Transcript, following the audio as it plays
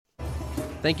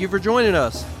Thank you for joining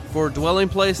us for Dwelling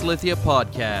Place Lithia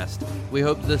podcast. We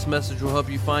hope this message will help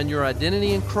you find your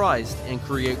identity in Christ and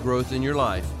create growth in your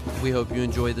life. We hope you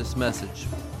enjoy this message.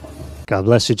 God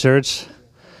bless you, church.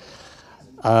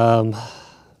 I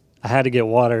had to get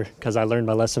water because I learned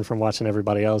my lesson from watching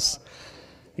everybody else.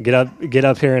 Get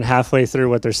up here and halfway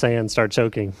through what they're saying, start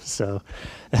choking. So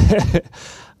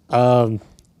I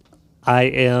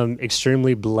am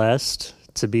extremely blessed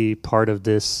to be part of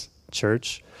this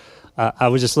church. I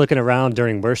was just looking around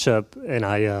during worship, and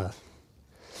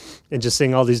and just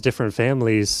seeing all these different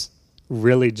families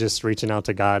really just reaching out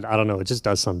to God. I don't know, it just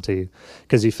does something to you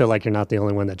because you feel like you're not the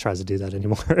only one that tries to do that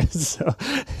anymore.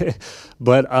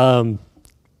 But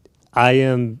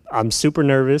I'm super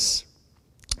nervous,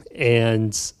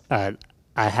 and I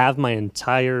have my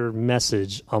entire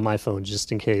message on my phone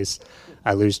just in case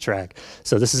I lose track.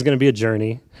 So this is going to be a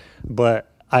journey,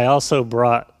 but I also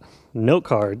brought note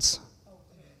cards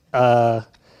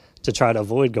to try to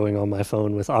avoid going on my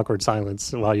phone with awkward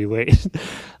silence while you wait.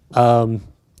 And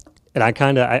I guess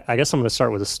I'm going to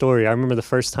start with a story. I remember the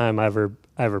first time I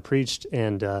ever preached,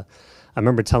 and I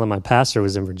remember telling my pastor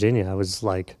was in Virginia. I was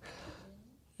like,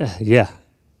 yeah.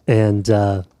 And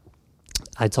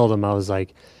I told him, I was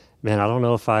like, man, I don't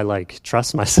know if I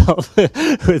trust myself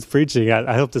with preaching.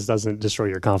 I hope this doesn't destroy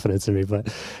your confidence in me.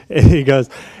 But he goes,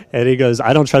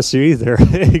 I don't trust you either.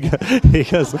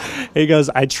 he goes,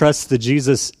 I trust the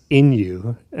Jesus in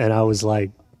you. And I was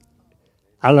like,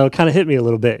 I don't know, it kind of hit me a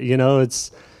little bit. You know, it's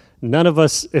none of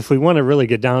us, if we want to really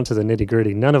get down to the nitty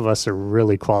gritty, none of us are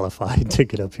really qualified to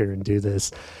get up here and do this.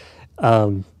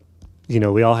 You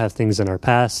know, we all have things in our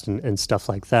past and stuff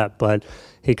like that, but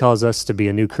he calls us to be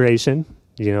a new creation.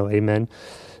 You know, amen.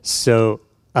 So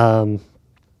what I'm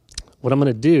going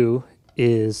to do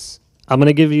is I'm going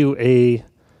to give you a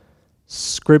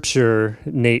scripture,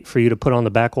 Nate, for you to put on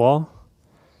the back wall.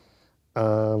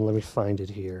 Let me find it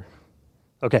here.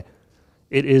 Okay.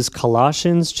 It is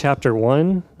Colossians chapter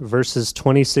 1, verses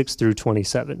 26 through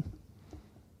 27.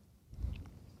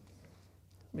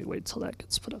 Let me wait till that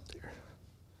gets put up there.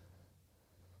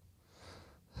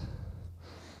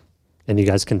 And you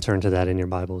guys can turn to that in your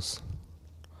Bibles.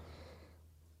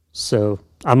 So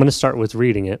I'm going to start with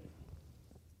reading it.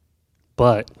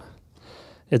 But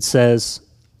it says,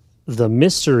 the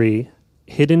mystery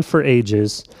hidden for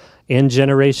ages and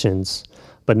generations,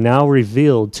 but now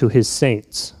revealed to his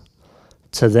saints.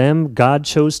 To them God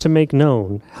chose to make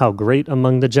known how great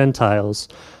among the Gentiles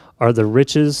are the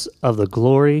riches of the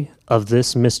glory of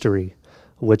this mystery,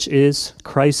 which is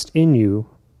Christ in you,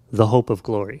 the hope of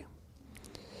glory.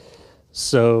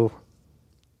 So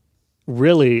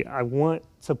really, I want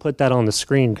to put that on the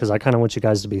screen because I kind of want you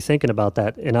guys to be thinking about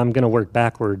that, and I'm going to work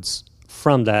backwards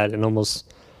from that and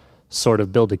almost sort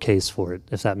of build a case for it,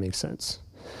 if that makes sense.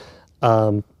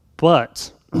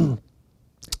 But I'm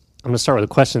going to start with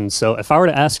a question. So if I were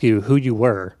to ask you who you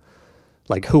were,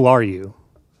 like, who are you?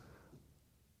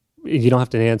 You don't have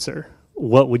to answer.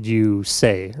 What would you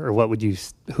say, or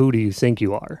who do you think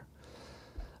you are?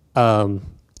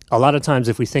 A lot of times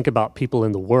if we think about people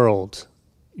in the world,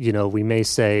 you know, we may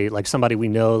say, like, somebody we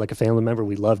know, like a family member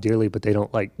we love dearly, but they don't,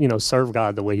 serve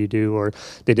God the way you do, or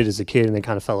they did as a kid and they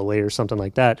kind of fell away or something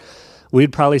like that.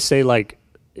 We'd probably say, like,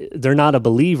 they're not a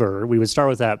believer. We would start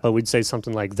with that, but we'd say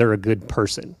something like they're a good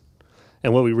person.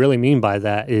 And what we really mean by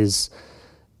that is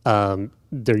they're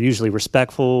usually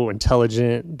respectful,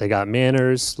 intelligent, they got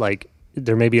manners, like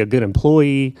they're maybe a good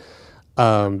employee.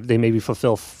 They maybe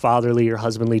fulfill fatherly or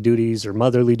husbandly duties or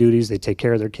motherly duties. They take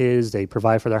care of their kids. They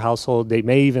provide for their household. They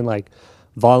may even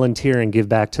volunteer and give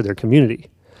back to their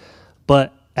community.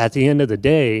 But at the end of the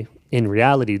day, in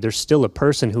reality, there's still a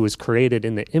person who is created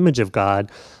in the image of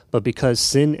God, but because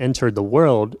sin entered the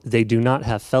world, they do not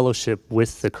have fellowship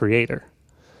with the Creator.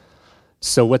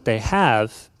 So what they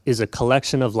have is a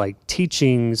collection of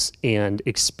teachings and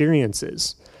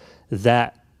experiences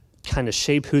that kind of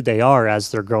shape who they are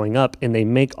as they're growing up, and they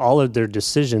make all of their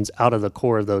decisions out of the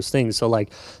core of those things. So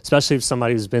especially if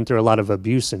somebody who's been through a lot of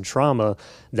abuse and trauma,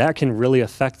 that can really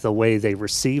affect the way they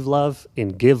receive love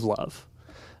and give love.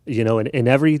 You know, and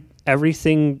every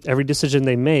decision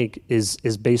they make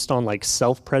is based on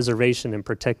self-preservation and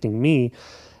protecting me.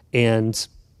 And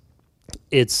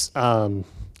it's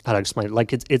how to explain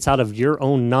it? It's out of your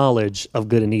own knowledge of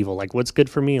good and evil, what's good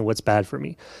for me and what's bad for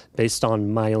me, based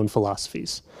on my own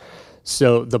philosophies.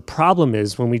 So the problem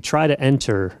is when we try to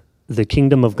enter the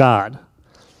kingdom of God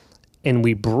and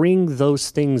we bring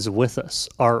those things with us,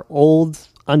 our old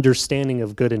understanding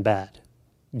of good and bad,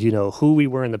 you know, who we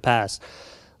were in the past,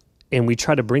 and we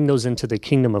try to bring those into the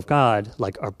kingdom of God,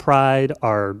 like our pride,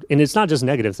 and it's not just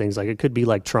negative things, like it could be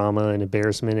like trauma and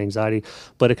embarrassment, anxiety,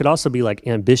 but it could also be like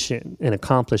ambition and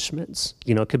accomplishments.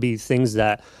 It could be things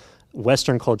that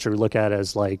Western culture look at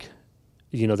as like,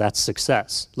 that's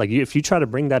success. Like if you try to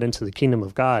bring that into the kingdom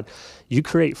of God, you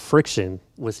create friction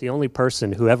with the only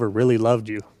person who ever really loved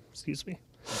you,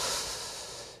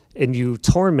 and you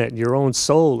torment your own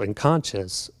soul and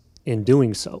conscience in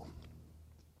doing so.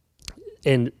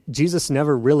 And Jesus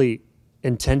never really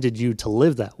intended you to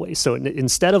live that way. So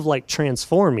instead of like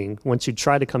transforming, once you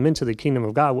try to come into the kingdom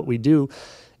of God, what we do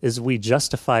is we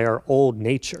justify our old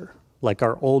nature, like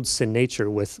our old sin nature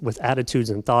with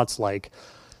attitudes and thoughts like,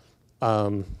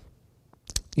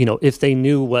 if they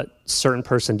knew what certain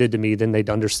person did to me, then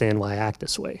they'd understand why I act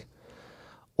this way.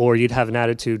 Or you'd have an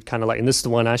attitude kind of like, and this is the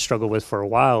one I struggled with for a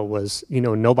while, was,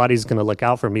 nobody's going to look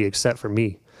out for me except for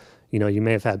me. You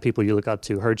may have had people you look up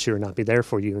to hurt you or not be there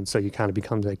for you, and so you kind of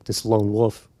become like this lone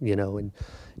wolf, and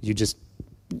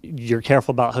you're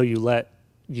careful about how you let,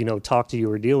 talk to you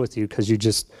or deal with you, because you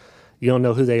don't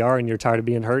know who they are, and you're tired of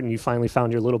being hurt, and you finally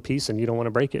found your little piece, and you don't want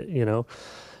to break it,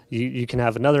 You can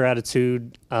have another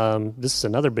attitude, this is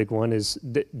another big one, is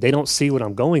they don't see what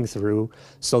I'm going through,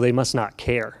 so they must not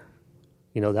care.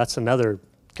 That's another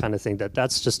kind of thing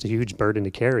that's just a huge burden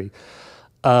to carry.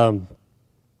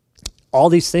 All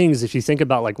these things, if you think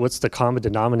about like what's the common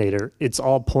denominator, it's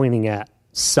all pointing at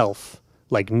self,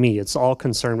 like me. It's all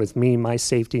concerned with me, my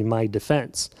safety, my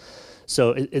defense. So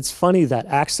it's funny that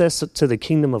access to the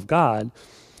kingdom of God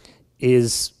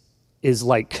is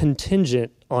like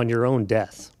contingent on your own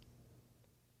death.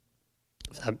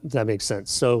 If that makes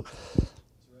sense. So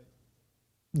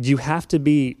you have to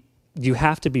be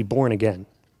born again,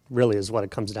 really, is what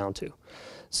it comes down to.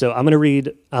 So I'm going to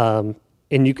read. I'm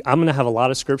going to have a lot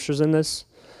of scriptures in this,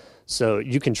 so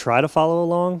you can try to follow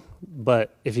along,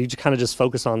 but if you kind of just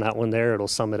focus on that one there, it'll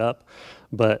sum it up.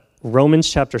 But Romans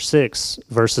chapter 6,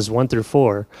 verses 1 through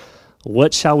 4,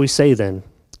 what shall we say then?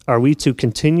 Are we to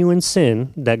continue in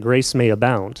sin that grace may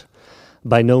abound?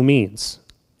 By no means.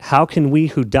 How can we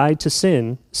who died to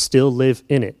sin still live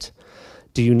in it?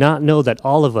 Do you not know that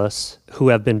all of us who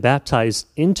have been baptized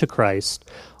into Christ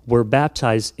were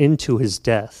baptized into his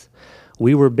death?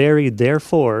 We were buried,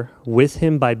 therefore, with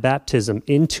him by baptism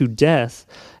into death,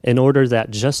 in order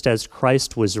that just as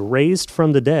Christ was raised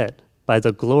from the dead by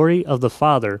the glory of the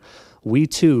Father, we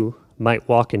too might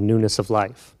walk in newness of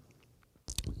life.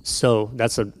 So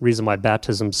that's a reason why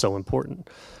baptism is so important,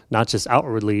 not just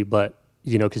outwardly, but,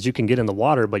 because you can get in the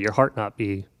water, but your heart not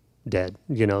be dead,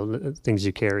 things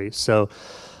you carry. So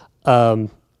a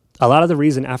lot of the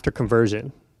reason after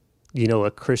conversion,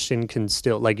 a Christian can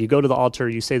still, like, you go to the altar,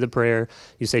 you say the prayer,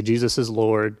 you say Jesus is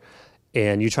Lord,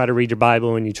 and you try to read your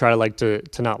Bible, and you try to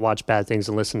not watch bad things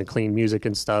and listen to clean music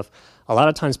and stuff. A lot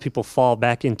of times people fall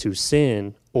back into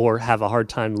sin or have a hard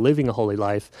time living a holy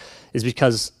life is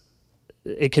because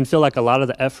it can feel like a lot of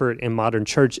the effort in modern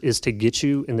church is to get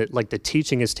you, and the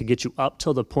teaching is to get you up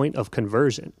till the point of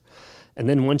conversion. And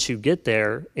then once you get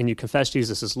there and you confess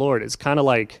Jesus as Lord, it's kind of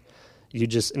like,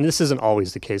 and this isn't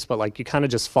always the case, but like you kind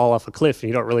of just fall off a cliff and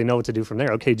you don't really know what to do from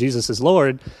there. Okay, Jesus is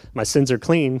Lord, my sins are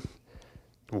clean.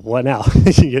 What now?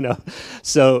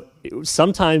 So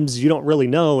sometimes you don't really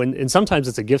know, and sometimes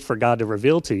it's a gift for God to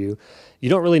reveal to you. You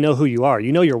don't really know who you are.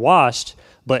 You're washed,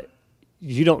 but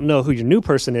you don't know who your new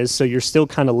person is, so you're still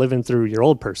kind of living through your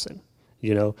old person,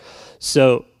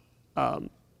 So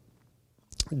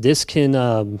this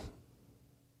can,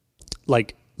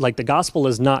 like the gospel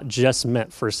is not just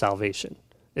meant for salvation.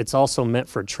 It's also meant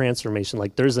for transformation.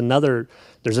 Like there's another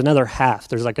half.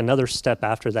 There's like another step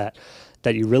after that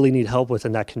you really need help with,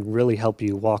 and that can really help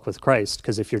you walk with Christ.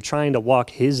 Because if you're trying to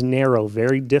walk his narrow,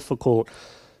 very difficult,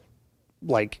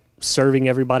 like serving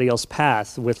everybody else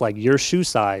path with like your shoe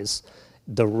size,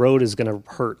 the road is going to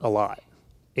hurt a lot.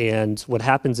 And what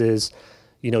happens is,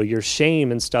 your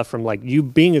shame and stuff from like you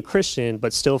being a Christian,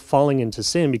 but still falling into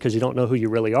sin because you don't know who you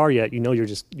really are yet.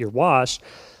 You're washed.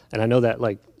 And I know that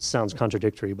like sounds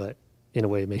contradictory, but in a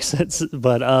way it makes sense.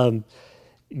 But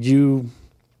you're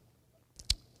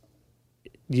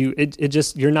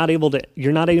not able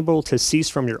to cease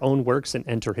from your own works and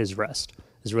enter his rest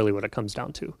is really what it comes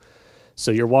down to.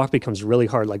 So your walk becomes really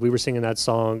hard. Like we were singing that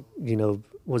song,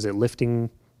 was it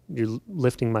you're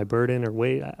lifting my burden or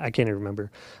weight? I can't even remember.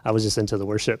 I was just into the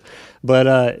worship, but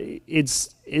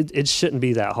it shouldn't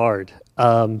be that hard.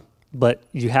 But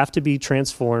you have to be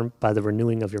transformed by the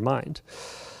renewing of your mind.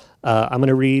 I'm going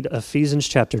to read Ephesians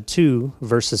chapter 2,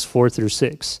 verses 4 through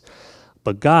 6.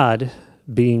 But God,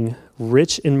 being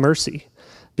rich in mercy,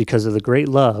 because of the great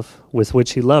love with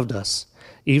which he loved us,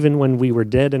 even when we were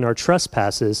dead in our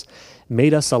trespasses,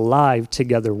 made us alive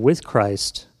together with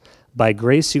Christ. By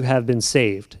grace you have been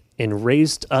saved, and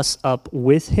raised us up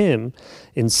with him,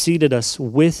 and seated us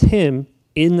with him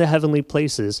in the heavenly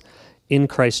places in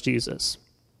Christ Jesus.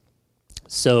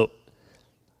 So,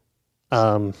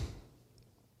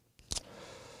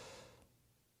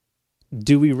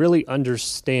 do we really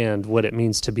understand what it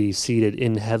means to be seated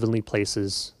in heavenly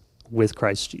places with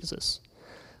Christ Jesus?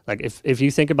 Like if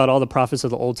you think about all the prophets of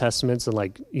the Old Testaments and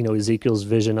like, Ezekiel's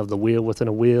vision of the wheel within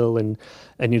a wheel and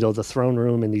the throne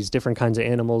room and these different kinds of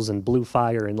animals and blue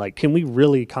fire, and like, can we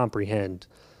really comprehend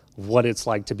what it's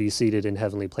like to be seated in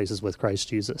heavenly places with Christ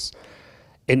Jesus?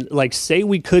 And like, say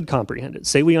we could comprehend it,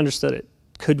 say we understood it,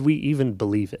 could we even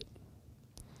believe it?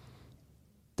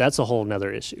 That's a whole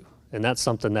nother issue. And that's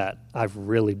something that I've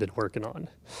really been working on,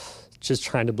 just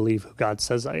trying to believe who God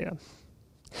says I am.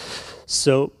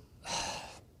 So,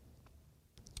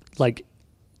 like,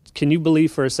 can you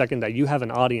believe for a second that you have an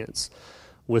audience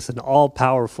with an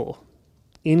all-powerful,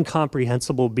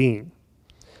 incomprehensible being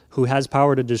who has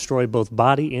power to destroy both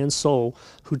body and soul,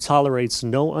 who tolerates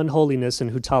no unholiness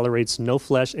and who tolerates no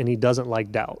flesh, and he doesn't like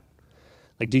doubt?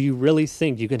 Like, do you really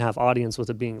think you can have audience with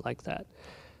a being like that?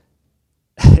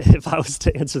 If I was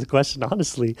to answer the question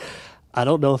honestly, I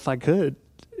don't know if I could,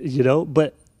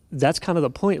 but that's kind of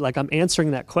the point. Like, I'm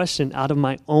answering that question out of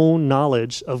my own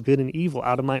knowledge of good and evil,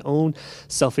 out of my own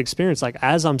self-experience. Like,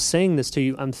 as I'm saying this to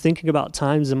you, I'm thinking about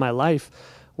times in my life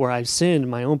where I've sinned,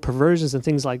 my own perversions and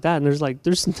things like that. And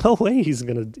there's no way he's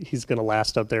gonna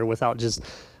last up there without just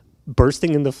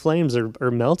bursting into flames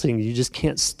or melting. You just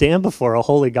can't stand before a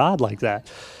holy God like that,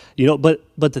 But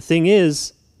the thing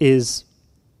is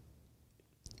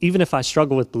even if I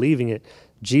struggle with believing it,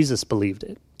 Jesus believed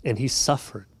it, and he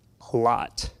suffered a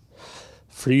lot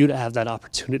for you to have that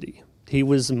opportunity. He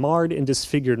was marred and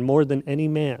disfigured more than any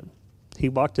man.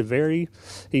 He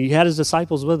had his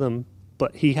disciples with him,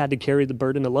 but he had to carry the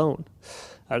burden alone.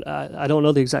 I don't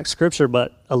know the exact scripture,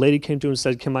 but a lady came to him and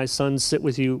said, "Can my son sit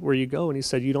with you where you go?" And he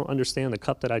said, "You don't understand the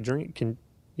cup that I drink. Can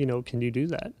you do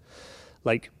that?"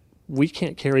 Like, we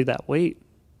can't carry that weight,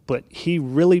 but he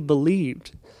really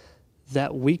believed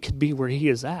that we could be where he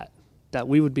is at, that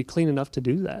we would be clean enough to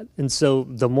do that. And so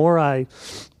the more I,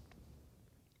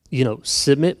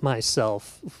 submit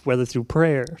myself, whether through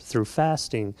prayer, through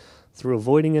fasting, through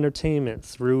avoiding entertainment,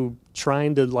 through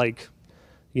trying to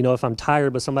if I'm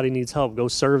tired but somebody needs help, go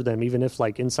serve them, even if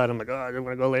like inside I'm like, oh, I don't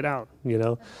want to go lay down,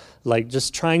 like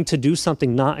just trying to do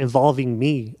something not involving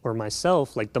me or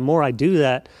myself. Like, the more I do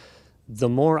that, the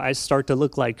more I start to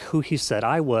look like who he said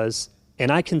I was, and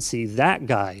I can see that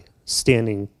guy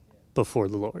standing before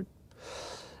the Lord.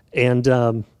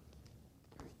 And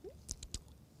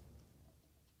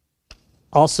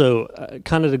also,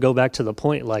 kind of to go back to the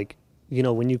point, like,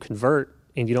 when you convert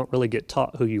and you don't really get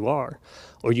taught who you are,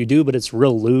 or you do, but it's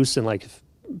real loose, and like, if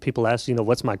people ask,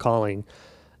 what's my calling?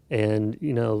 And,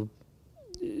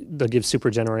 they'll give super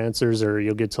general answers, or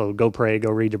you'll get told, go pray,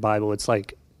 go read your Bible. It's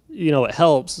like, it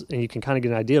helps, and you can kind of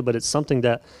get an idea, but it's something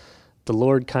that the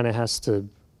Lord kind of has to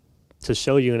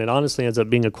show you, and it honestly ends up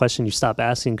being a question you stop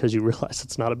asking because you realize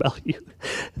it's not about you.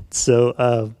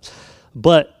 So,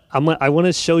 but I want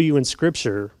to show you in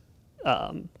Scripture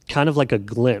kind of like a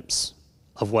glimpse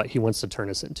of what he wants to turn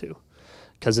us into,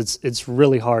 because it's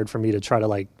really hard for me to try to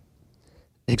like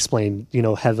explain,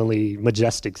 heavenly,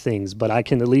 majestic things, but I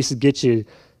can at least get you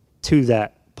to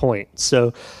that point.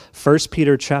 So 1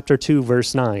 Peter chapter 2,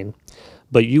 verse 9,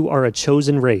 "But you are a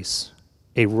chosen race,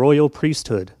 a royal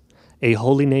priesthood, a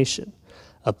holy nation,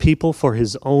 a people for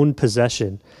his own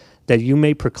possession, that you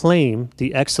may proclaim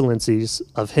the excellencies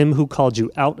of him who called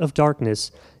you out of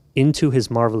darkness into his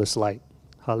marvelous light."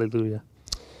 Hallelujah.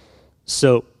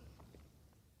 So,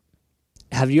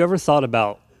 have you ever thought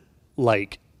about,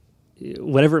 like,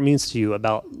 whatever it means to you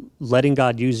about letting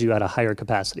God use you at a higher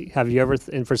capacity? Have you ever,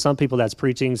 and for some people that's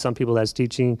preaching, some people that's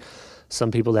teaching, some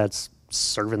people that's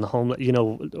serving the homeless,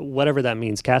 whatever that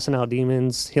means, casting out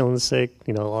demons, healing the sick,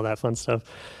 all that fun stuff.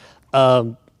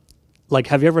 Like,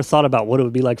 have you ever thought about what it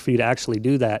would be like for you to actually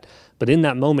do that? But in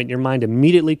that moment, your mind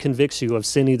immediately convicts you of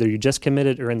sin either you just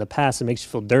committed or in the past. It makes you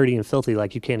feel dirty and filthy,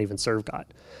 like you can't even serve God.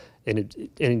 And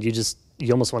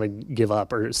you almost want to give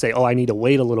up or say, oh, I need to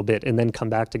wait a little bit and then come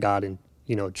back to God and,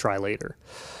 try later.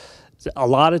 A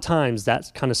lot of times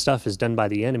that kind of stuff is done by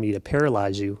the enemy to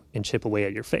paralyze you and chip away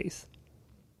at your faith.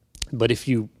 But if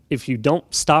you don't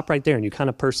stop right there and you kind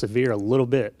of persevere a little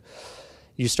bit,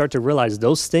 you start to realize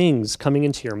those things coming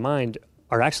into your mind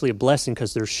are actually a blessing,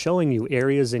 because they're showing you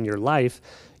areas in your life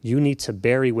you need to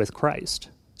bury with Christ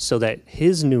so that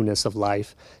his newness of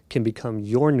life can become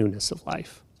your newness of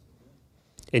life.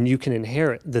 and you can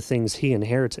inherit the things he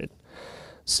inherited.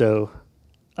 So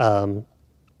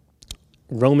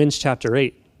Romans chapter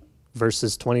 8,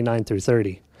 verses 29 through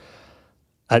 30.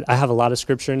 I have a lot of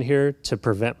scripture in here to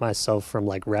prevent myself from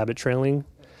like rabbit trailing.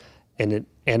 And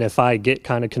if I get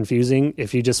kind of confusing,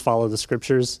 if you just follow the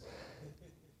scriptures,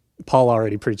 Paul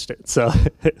already preached it. So,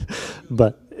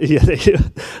 but yeah,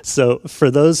 so for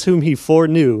those whom he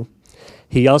foreknew,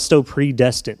 he also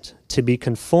predestined to be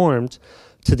conformed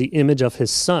to the image of his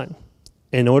Son,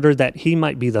 in order that he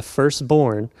might be the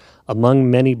firstborn among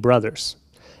many brothers.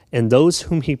 And those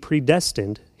whom he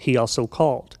predestined, he also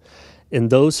called. And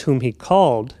those whom he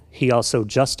called, he also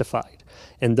justified.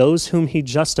 And those whom he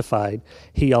justified,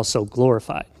 he also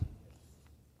glorified.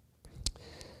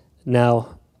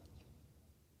 Now,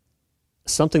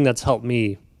 something that's helped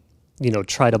me,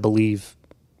 try to believe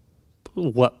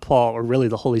what Paul, or really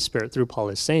the Holy Spirit through Paul,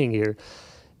 is saying here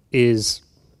is,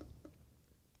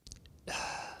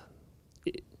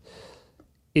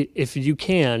 if you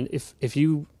can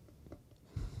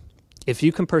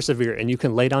persevere and you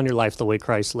can lay down your life the way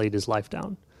Christ laid his life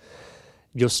down,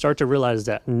 you'll start to realize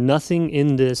that nothing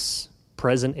in this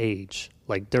present age,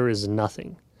 like there is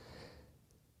nothing,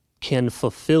 can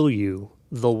fulfill you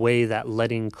the way that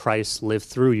letting Christ live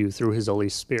through you through his Holy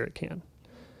Spirit can.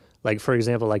 Like, for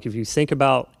example, like if you think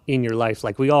about in your life,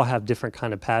 like we all have different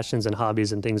kind of passions and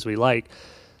hobbies and things we like.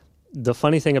 The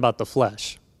funny thing about the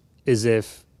flesh is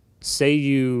if, say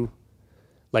you,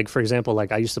 like for example,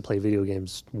 like I used to play video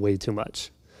games way too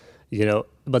much,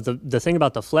 but the thing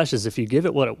about the flesh is if you give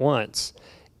it what it wants,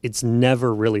 it's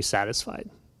never really satisfied.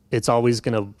 It's always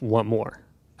going to want more,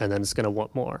 and then it's going to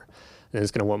want more, and then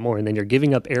it's going to want more, and then you're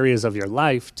giving up areas of your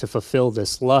life to fulfill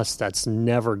this lust that's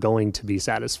never going to be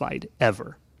satisfied,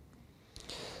 ever.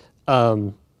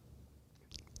 And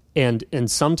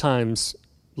sometimes,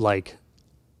 like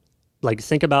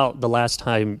think about the last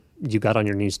time you got on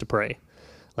your knees to pray.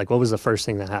 Like, what was the first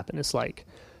thing that happened? It's like,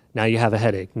 now you have a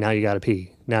headache. Now you got to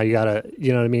pee. Now you got to,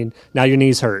 you know what I mean? Now your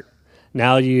knees hurt.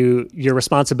 Now your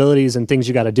responsibilities and things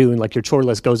you got to do, and like your chore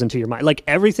list goes into your mind. Like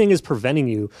everything is preventing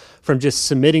you from just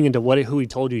submitting into who he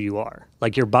told you are.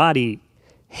 Like your body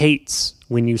hates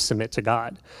when you submit to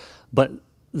God. But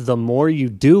the more you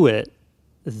do it,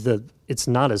 it's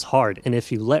not as hard. And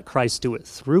if you let Christ do it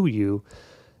through you,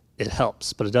 it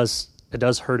helps. But it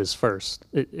does hurt us first.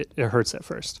 It hurts at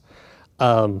first.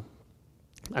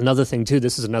 Another thing too,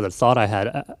 this is another thought I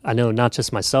had. I know not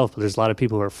just myself, but there's a lot of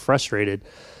people who are frustrated,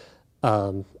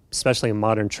 especially in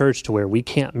modern church, to where we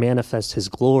can't manifest his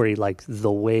glory like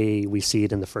the way we see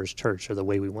it in the first church or the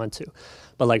way we want to.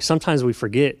 But like sometimes we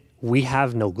forget we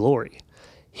have no glory.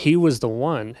 He was the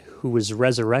one who was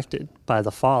resurrected by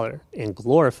the Father and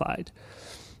glorified.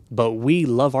 But we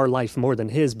love our life more than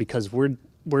his because we're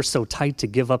so tight to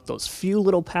give up those few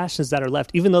little passions that are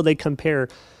left, even though they compare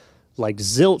like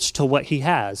zilch to what he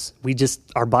has.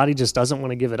 Our body just doesn't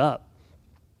want to give it up.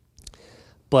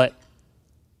 But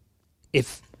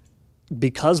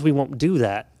because we won't do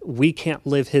that, we can't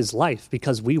live his life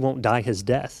because we won't die his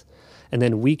death. And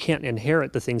then we can't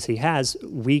inherit the things he has.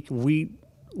 We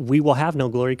will have no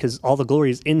glory because all the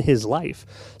glory is in his life.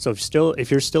 So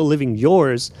if you're still living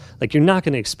yours, like you're not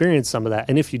going to experience some of that.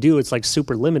 And if you do, it's like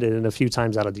super limited in a few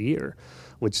times out of the year,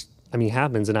 which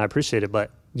happens, and I appreciate it.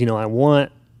 But, I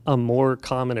want a more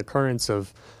common occurrence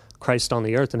of Christ on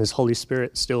the earth and his Holy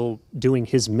Spirit still doing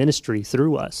his ministry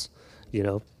through us.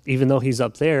 Even though he's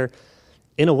up there,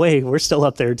 in a way, we're still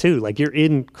up there too. Like you're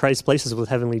in Christ's places with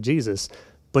heavenly Jesus,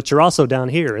 but you're also down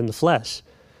here in the flesh.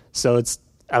 So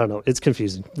I don't know, it's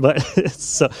confusing. But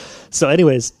so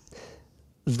anyways,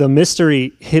 the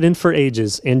mystery hidden for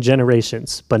ages and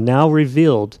generations, but now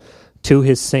revealed to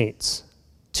his saints.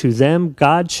 To them,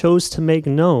 God chose to make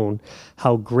known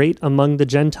how great among the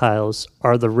Gentiles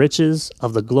are the riches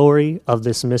of the glory of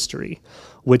this mystery,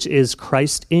 which is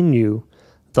Christ in you,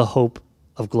 the hope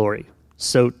of glory.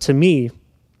 So to me,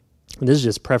 this is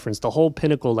just preference. The whole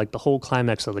pinnacle, like the whole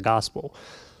climax of the gospel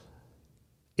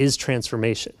is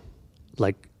transformation.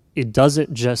 Like it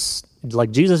doesn't just,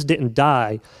 like Jesus didn't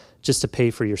die just to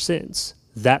pay for your sins.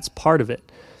 That's part of it.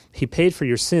 He paid for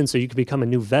your sins so you can become a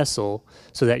new vessel,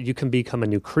 so that you can become a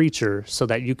new creature, so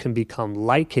that you can become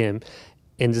like him.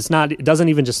 And it doesn't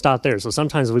even just stop there. So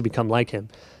sometimes we become like him.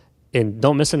 And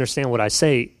don't misunderstand what I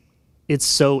say. It's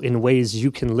so in ways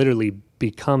you can literally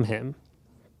become him.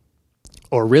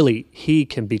 Or really, he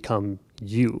can become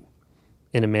you,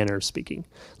 in a manner of speaking.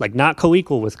 Like not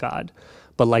co-equal with God,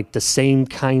 but like the same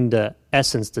kind of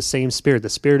essence, the same spirit, the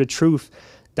spirit of truth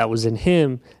that was in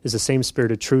him is the same spirit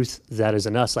of truth that is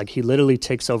in us. Like he literally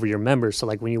takes over your members. So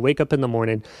like when you wake up in the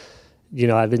morning,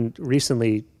 I've been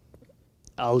recently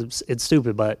it's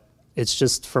stupid, but it's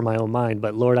just for my own mind.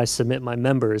 But Lord, I submit my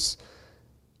members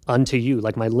unto you,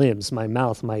 like my limbs, my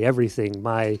mouth, my everything,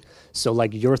 so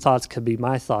like your thoughts could be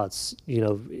my thoughts.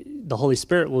 The Holy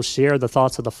Spirit will share the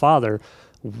thoughts of the Father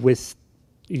with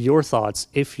your thoughts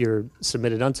if you're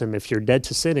submitted unto him, if you're dead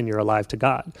to sin and you're alive to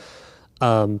God.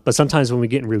 But sometimes when we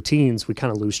get in routines, we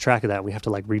kind of lose track of that. We have to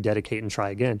like rededicate and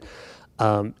try again.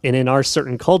 And in our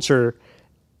certain culture,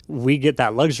 we get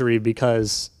that luxury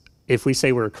because if we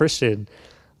say we're a Christian,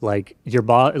 like your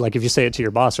boss, like if you say it to your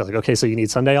boss, they're like, okay, so you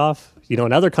need Sunday off.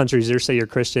 In other countries, you say you're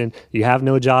Christian, you have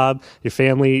no job, your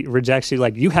family rejects you,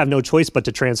 like you have no choice but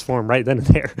to transform right then and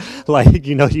there. Like,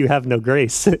 you have no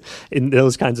grace in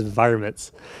those kinds of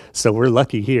environments. So we're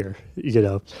lucky here,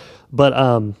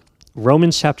 But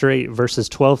Romans chapter 8, verses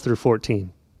 12 through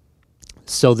 14.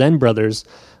 So then, brothers,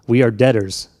 we are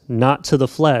debtors, not to the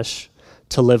flesh,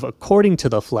 to live according to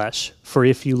the flesh. For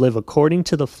if you live according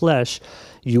to the flesh,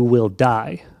 you will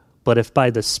die. But if by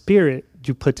the Spirit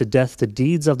you put to death the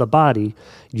deeds of the body,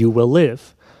 you will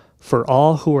live. For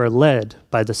all who are led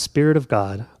by the Spirit of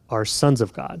God are sons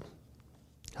of God.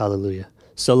 Hallelujah.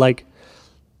 So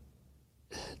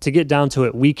to get down to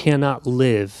it, we cannot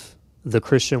live the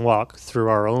Christian walk through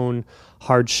our own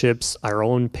hardships, our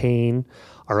own pain,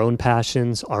 our own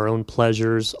passions, our own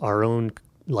pleasures, our own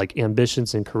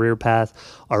ambitions and career path,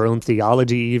 our own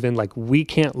theology even. We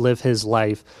can't live his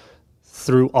life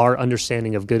through our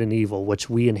understanding of good and evil, which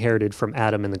we inherited from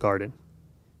Adam in the garden.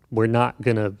 We're not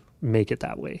going to make it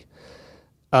that way.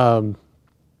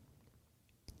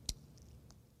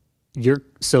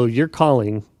 Your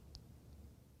calling,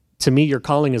 to me, your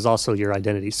calling is also your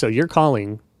identity. So your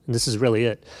calling, and this is really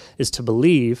it, is to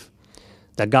believe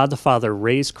that God the Father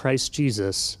raised Christ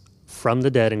Jesus from the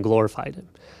dead and glorified him.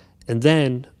 And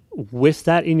then with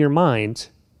that in your mind,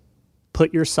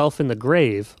 put yourself in the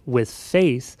grave with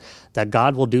faith that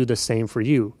God will do the same for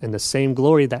you. And the same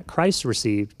glory that Christ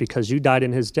received because you died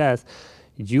in his death,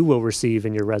 you will receive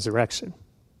in your resurrection.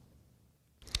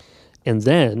 And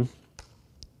then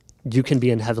you can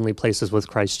be in heavenly places with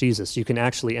Christ Jesus. You can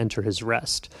actually enter his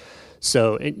rest.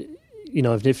 So,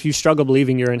 if you struggle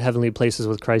believing you're in heavenly places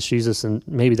with Christ Jesus, and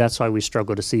maybe that's why we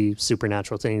struggle to see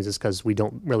supernatural things, is because we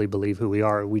don't really believe who we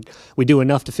are. We do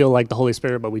enough to feel like the Holy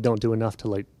Spirit, but we don't do enough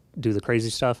to do the crazy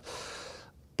stuff.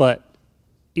 But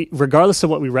regardless of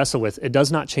what we wrestle with, it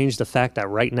does not change the fact that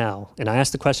right now, and I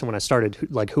asked the question when I started,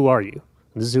 who are you?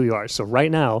 And this is who you are. So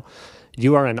right now,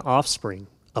 you are an offspring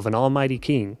of an almighty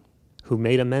king who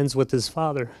made amends with his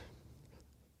Father.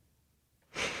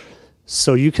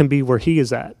 So you can be where he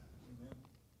is at.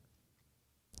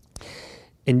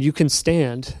 And you can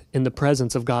stand in the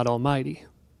presence of God Almighty.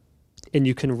 And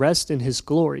you can rest in his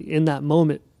glory in that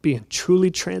moment, being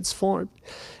truly transformed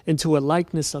into a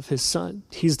likeness of his Son.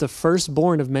 He's the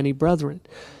firstborn of many brethren.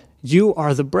 You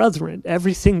are the brethren.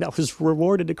 Everything that was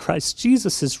rewarded to Christ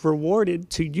Jesus is rewarded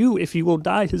to you if you will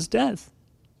die his death.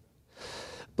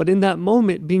 But in that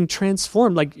moment, being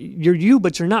transformed, you're you,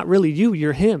 but you're not really you,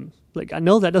 you're him. I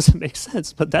know that doesn't make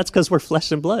sense, but that's because we're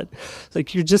flesh and blood.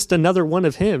 You're just another one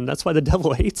of him. That's why the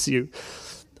devil hates you.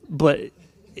 But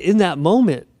in that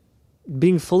moment,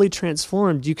 being fully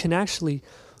transformed, you can actually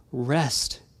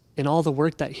rest in all the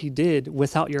work that he did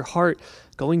without your heart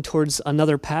going towards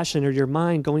another passion or your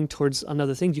mind going towards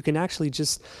another thing. You can actually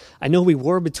I know we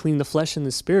war between the flesh and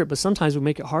the spirit, but sometimes we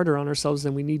make it harder on ourselves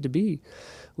than we need to be.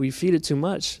 We feed it too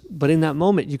much. But in that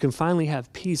moment, you can finally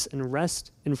have peace and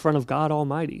rest in front of God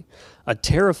Almighty, a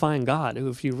terrifying God who,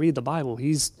 if you read the Bible,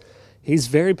 he's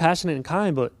very passionate and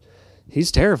kind, but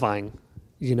he's terrifying.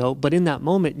 But in that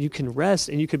moment, you can rest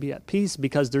and you can be at peace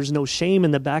because there's no shame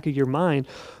in the back of your mind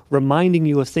reminding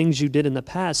you of things you did in the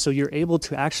past. So you're able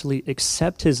to actually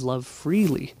accept his love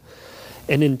freely.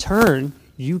 And in turn,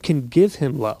 you can give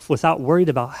him love without worried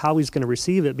about how he's going to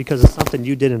receive it because of something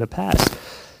you did in the past.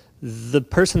 The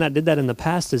person that did that in the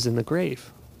past is in the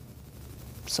grave.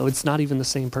 So it's not even the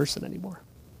same person anymore.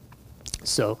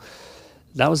 So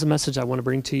that was the message I want to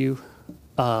bring to you.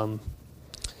 So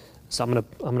I'm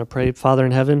gonna pray. Father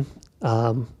in heaven,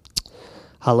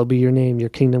 hallowed be your name. Your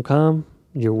kingdom come,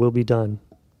 your will be done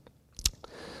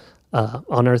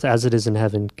on earth as it is in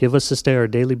heaven. Give us this day our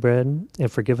daily bread,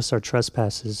 and forgive us our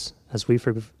trespasses as we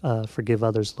forgive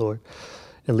others, Lord.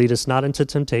 And lead us not into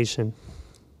temptation,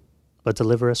 but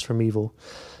deliver us from evil.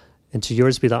 And to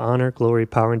yours be the honor, glory,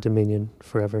 power, and dominion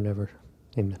forever and ever.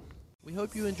 Amen. We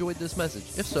hope you enjoyed this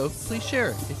message. If so, please share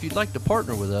it. If you'd like to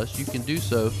partner with us, you can do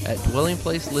so at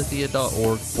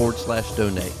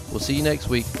dwellingplacelithia.org/donate. We'll see you next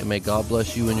week, and may God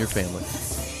bless you and your family.